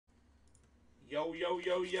Yo, yo,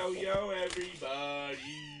 yo, yo, yo, everybody.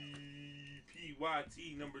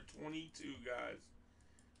 PYT number 22, guys.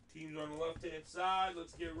 Teams on the left-hand side.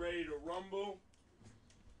 Let's get ready to rumble.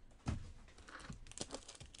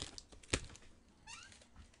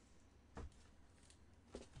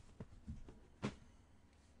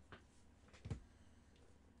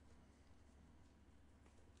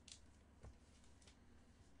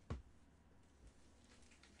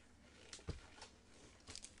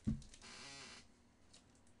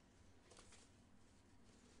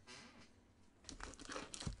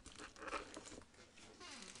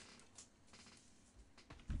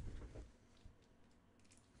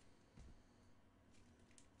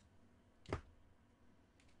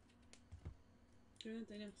 Do you want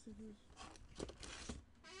the thing next to you?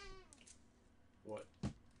 What?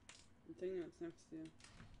 The thing that's next to you.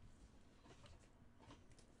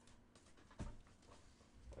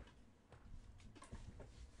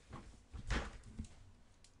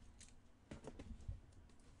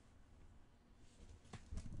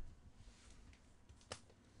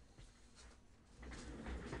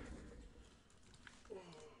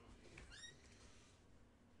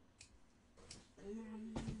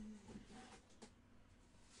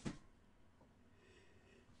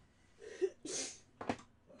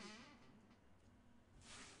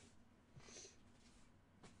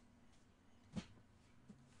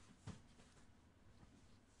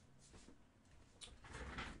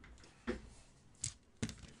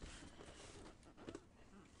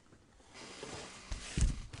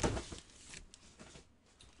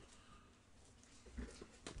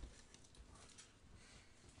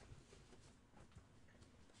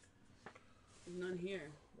 None here.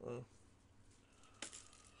 Alright.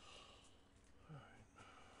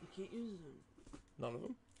 You can't use them. None of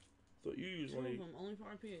them? Thought you used Two one of of them, only for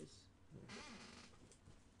RPs.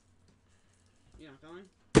 You're not going?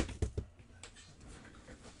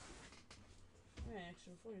 Hey,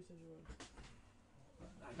 extra before you said you would.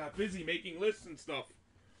 I got busy making lists and stuff.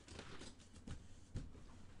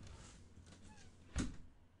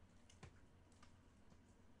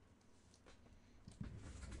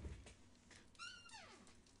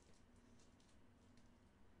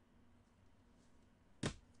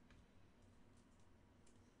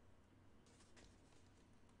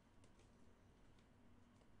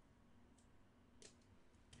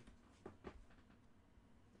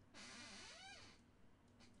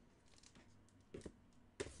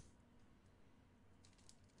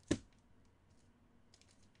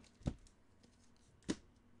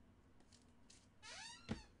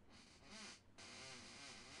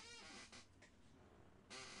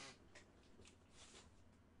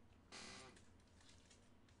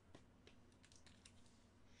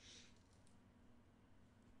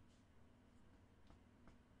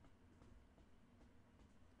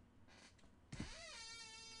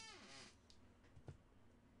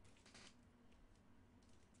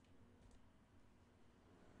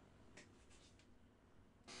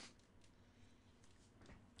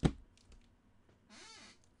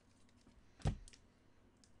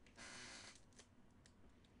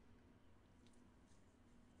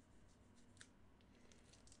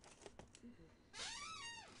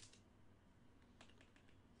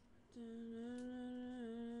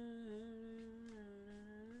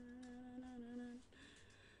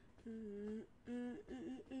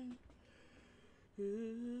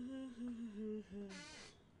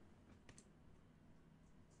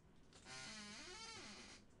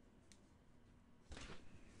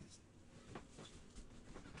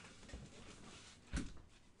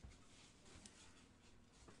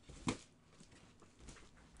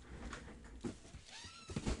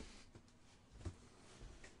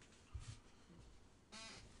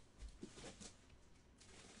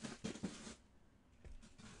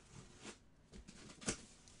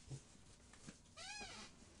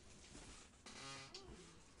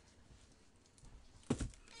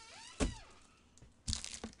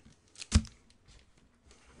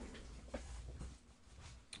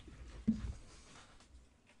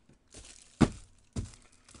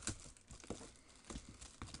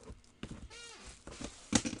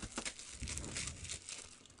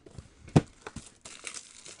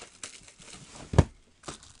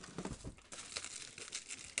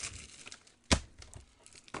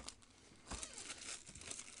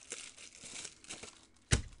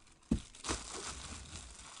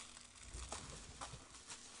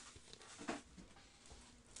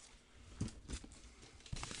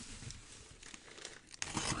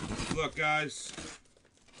 Look, guys.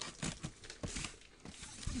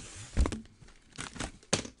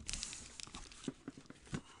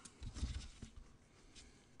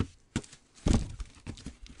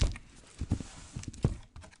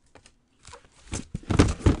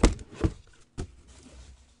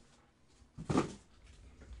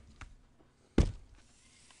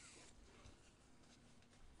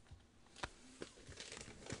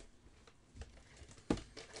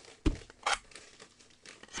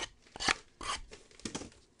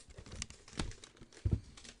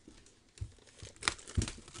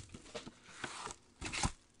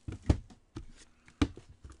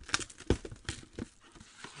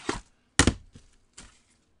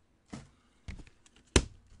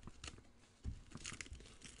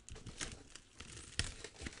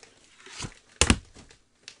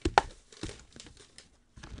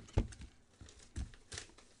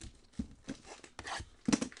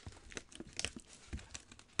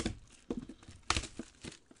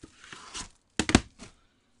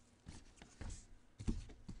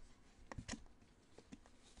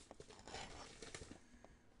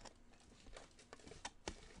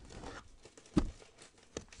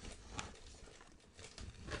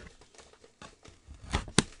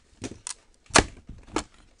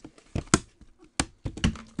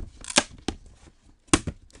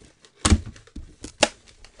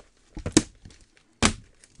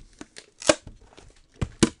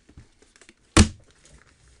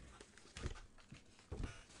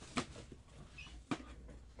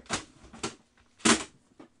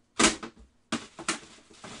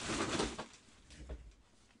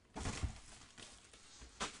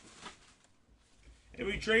 And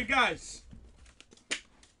we trade, guys.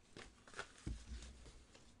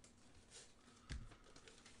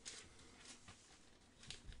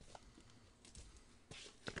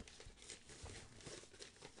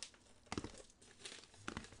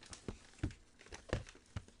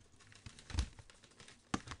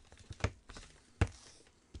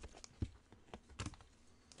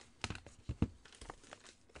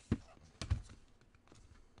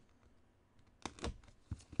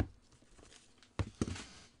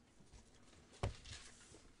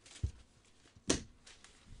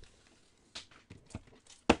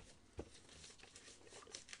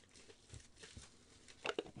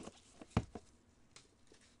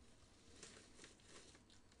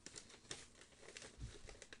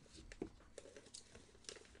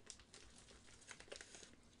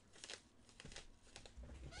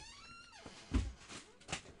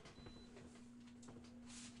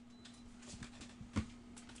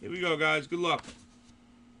 Here we go, guys. Good luck.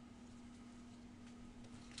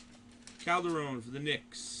 Calderon for the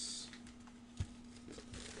Knicks.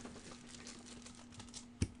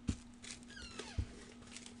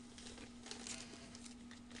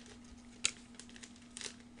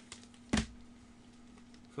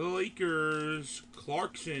 For the Lakers,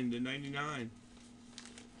 Clarkson to 99.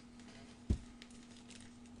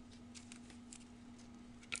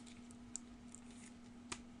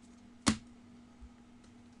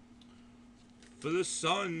 For the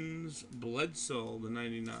Suns, Bledsoe to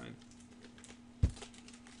 99.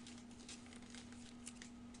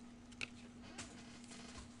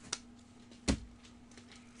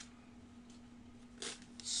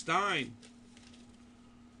 Stein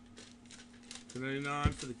to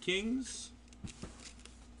 99 for the Kings.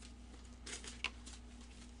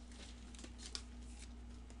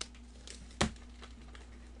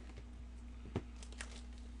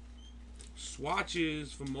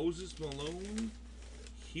 Swatches for Moses Malone,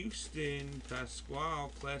 Houston,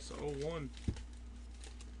 Pasquale, class 01.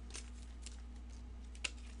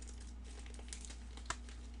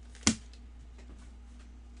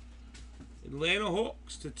 Atlanta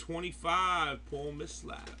Hawks to 25, Paul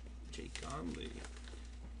Mislap, Jake Conley,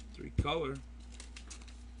 3-color.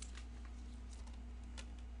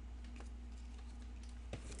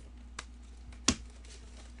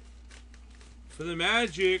 For the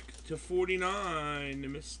Magic to 49,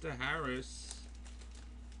 Mr. Harris.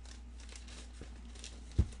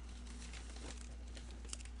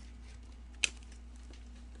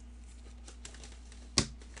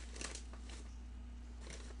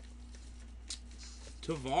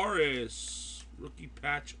 Tavares, rookie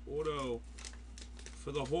patch auto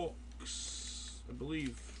for the Hawks. I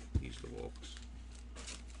believe he's the Hawks.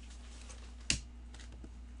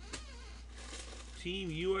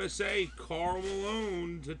 Team USA, Karl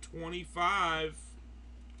Malone to 25.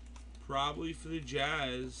 Probably for the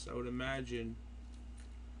Jazz, I would imagine.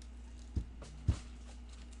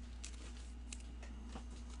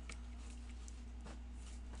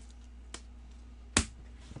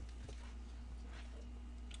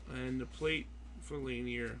 And the plate for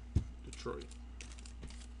Lanier, Detroit.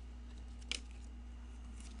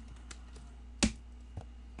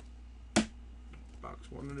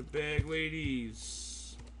 Box 1 in the bag,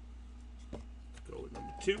 ladies. Let's go with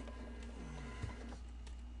number 2.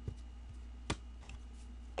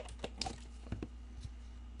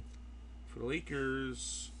 For the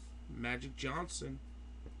Lakers, Magic Johnson.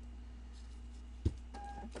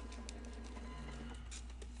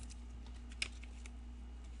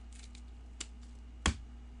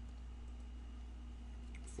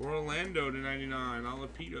 For Orlando to 99,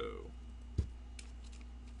 Oladipo.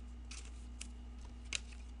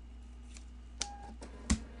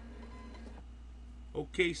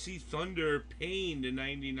 OKC Thunder, Payne to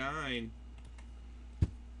 99.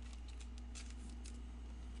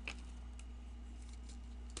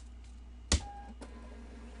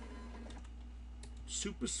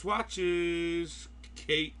 Super Swatches,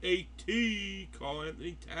 KAT, Karl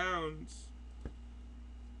Anthony Towns.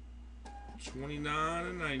 29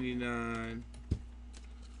 and 99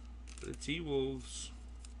 for the T-Wolves.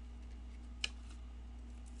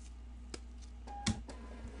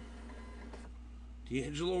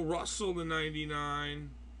 D'Angelo Russell to 99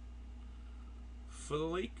 for the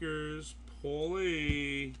Lakers.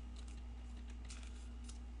 Paulie.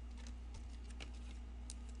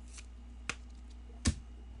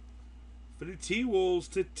 For the T-Wolves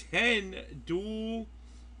to 10 dual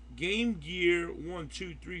Game Gear 1,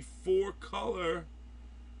 2, 3, 4 color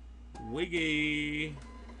Wiggy.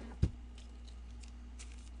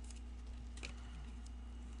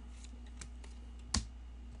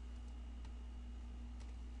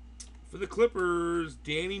 For the Clippers,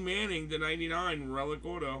 Danny Manning to 99, relic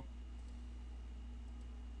auto.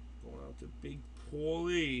 Going out to Big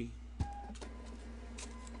Paulie.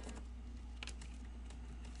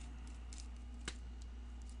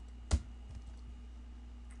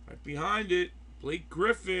 Right behind it, Blake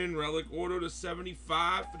Griffin, relic auto to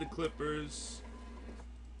 75 for the Clippers.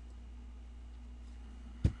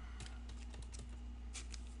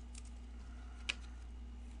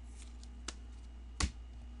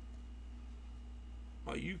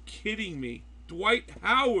 Are you kidding me? Dwight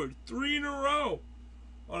Howard, 3 in a row.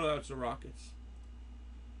 Oh no, that's the Rockets.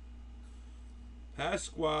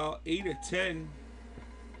 Pasquale, 8 of 10.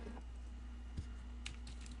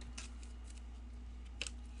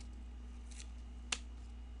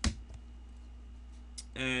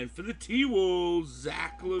 And for the T-Wolves,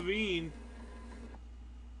 Zach LaVine.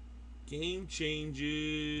 Game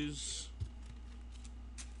changes.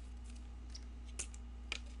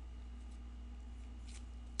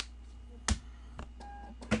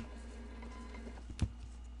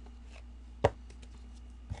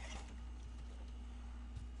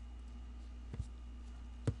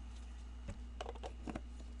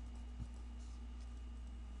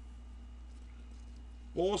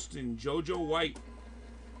 Boston, JoJo White.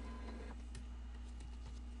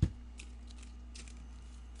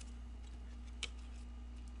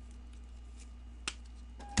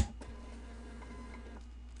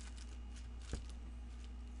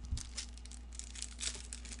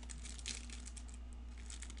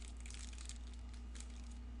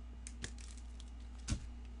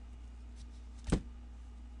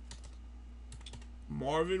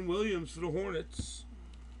 Marvin Williams for the Hornets.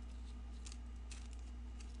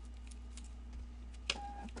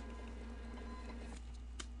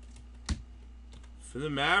 For the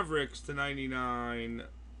Mavericks to 99,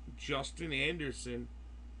 Justin Anderson.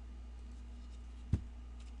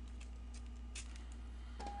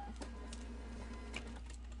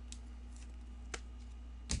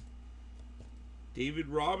 David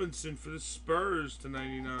Robinson for the Spurs to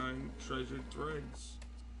 99, Treasured Threads.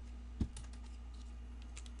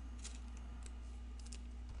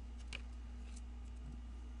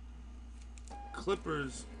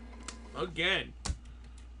 Clippers again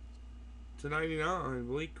to 99,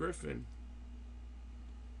 Blake Griffin.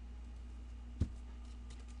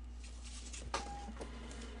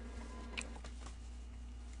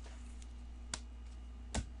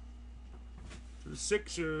 For the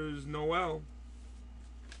Sixers, Noel.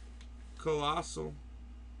 Colossal.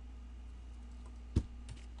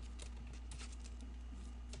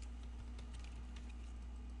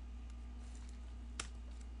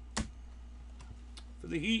 For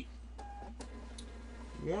the Heat,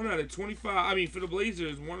 1 out of 25. I mean, for the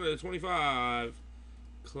Blazers, 1 out of 25.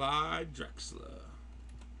 Clyde Drexler.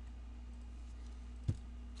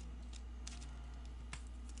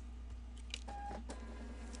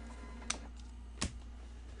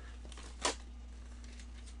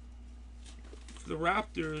 For the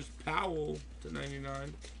Raptors, Powell to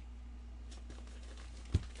 99.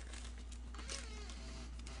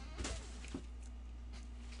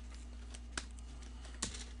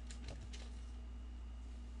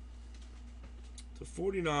 To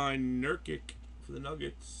 49, Nurkic for the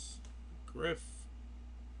Nuggets. Griff.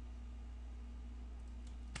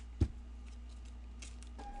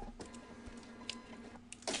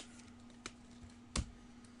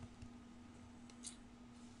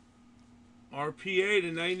 RPA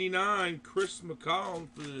to 99, Chris McCollum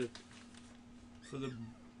for the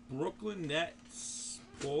Brooklyn Nets.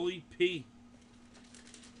 Paulie P.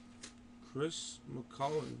 Chris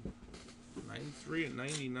McCollum, 93 and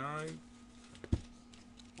 99.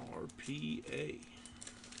 RPA.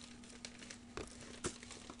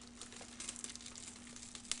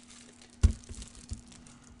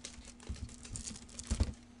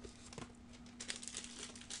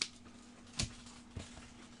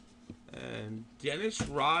 And Dennis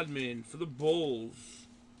Rodman for the Bulls.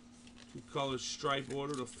 2-color stripe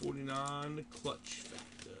order to 49, the clutch factor.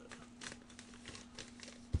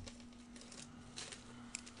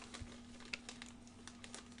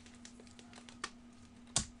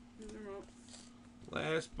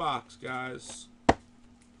 Last box, guys.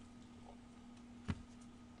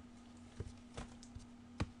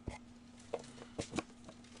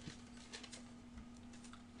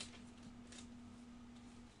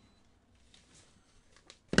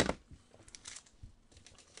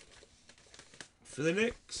 For the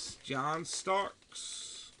Knicks, John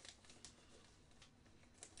Starks.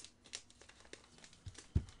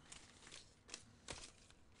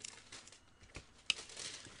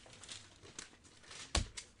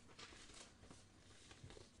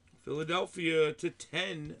 For Philadelphia to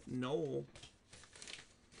 10, Noel.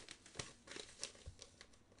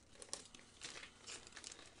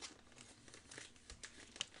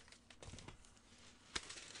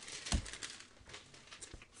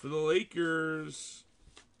 For the Lakers,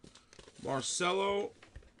 Marcelo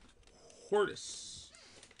Hortis.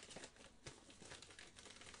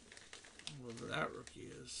 Whatever that rookie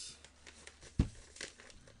is.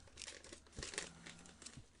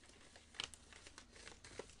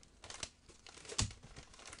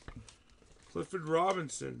 Clifford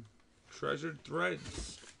Robinson, Treasured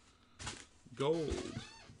Threads, gold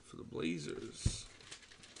for the Blazers.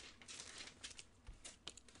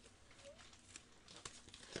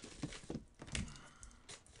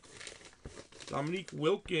 Dominique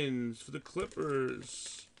Wilkins for the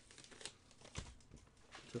Clippers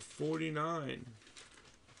to 49.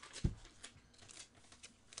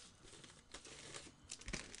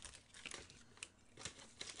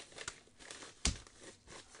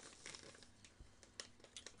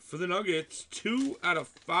 For the Nuggets, 2 out of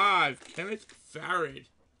 5, Kenneth Farrad.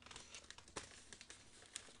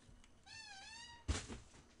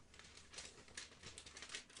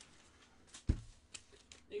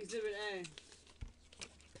 Exhibit A.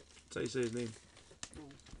 That's how you say his name. Oh.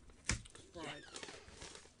 Right.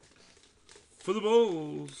 For the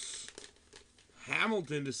Bulls,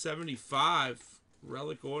 Hamilton to 75.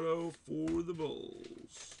 Relic auto for the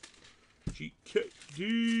Bulls.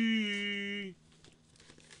 GKD.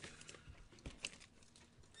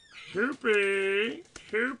 Herpy.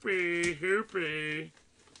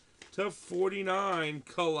 To 49.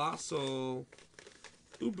 Colossal.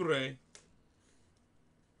 Oubre.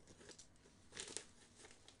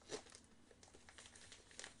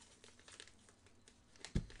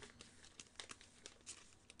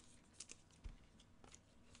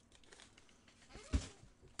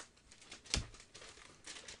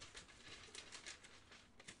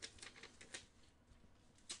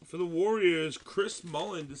 For the Warriors, Chris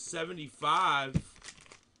Mullin to 75.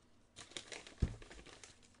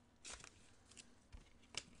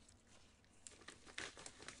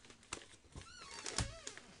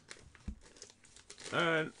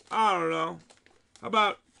 And I don't know. How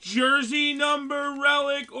about jersey number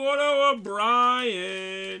relic auto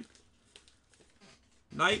O'Brien?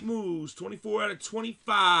 Night moves 24 out of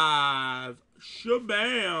 25.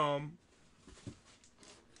 Shabam.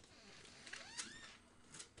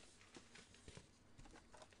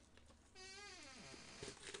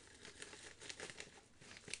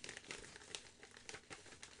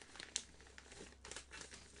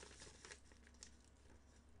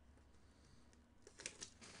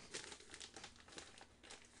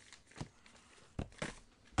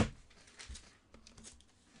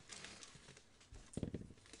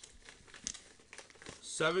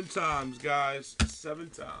 Seven times, guys.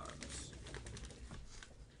 7 times.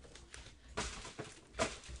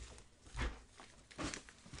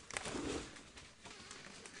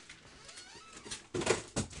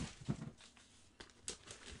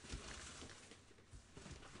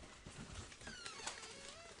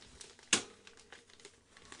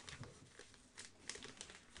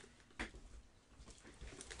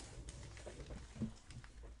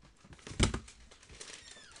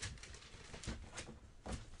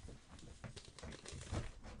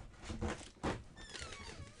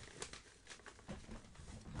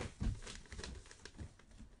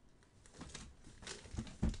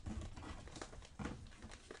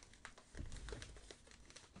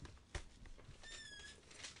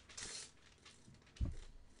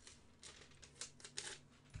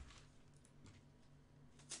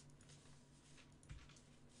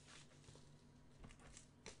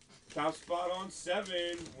 Top spot on 7.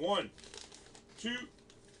 1, 2,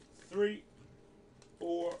 3,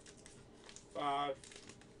 4, 5,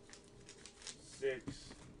 6,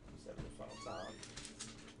 7. Final time.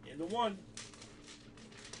 Into 1.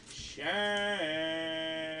 Chang.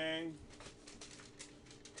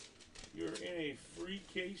 You're in a free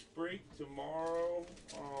case break tomorrow.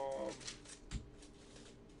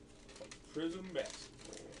 Prism Basket.